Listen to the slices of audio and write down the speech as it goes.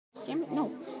Damn it,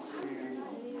 no.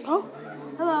 Oh.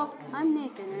 Hello, I'm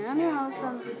Nathan, and I'm your host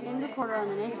and reporter on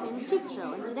the Nate's Famous People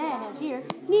Show. And today I have here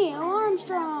Neil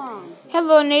Armstrong.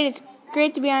 Hello, Nate. It's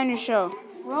great to be on your show.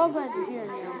 We're all glad you're here,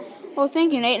 Neil. Well,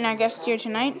 thank you, Nate, and our guest here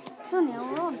tonight. So, Neil,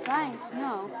 we're all dying to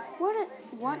know,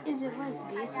 what is it like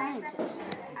to be a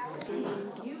scientist?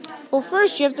 Well,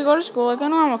 first you have to go to school like a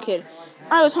normal kid.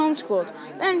 I was homeschooled.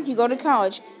 Then you go to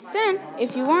college. Then,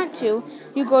 if you want to,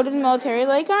 you go to the military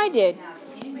like I did.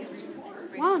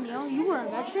 Wow, Neil, you were a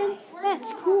veteran?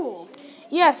 That's cool.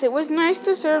 Yes, it was nice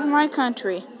to serve my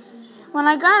country. When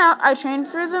I got out, I trained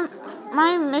for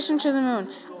my mission to the moon.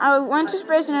 I went to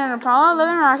space in an Apollo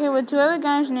 11 rocket with two other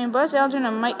guys named Buzz Aldrin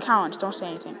and Mike Collins. Don't say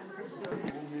anything.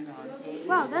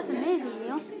 Wow, that's amazing,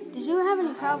 Neil. Did you have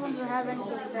any problems or have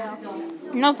anything fail?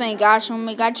 No, thank gosh. When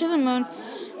we got to the moon,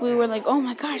 we were like, oh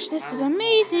my gosh, this is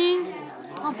amazing.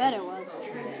 I'll bet it was.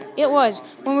 It was.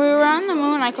 When we were on the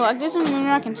moon, I collected some moon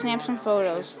rock and snapped some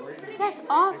photos. That's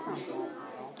awesome.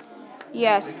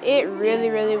 Yes, it really,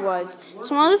 really was.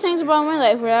 Some other things about my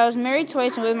life were that I was married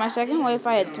twice, and with my second wife,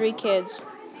 I had 3 kids.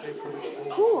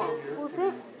 Cool.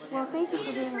 Well, thank you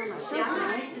for being on my show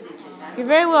tonight. You're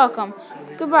very welcome.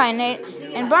 Goodbye, Nate.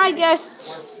 And bye,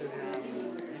 guests.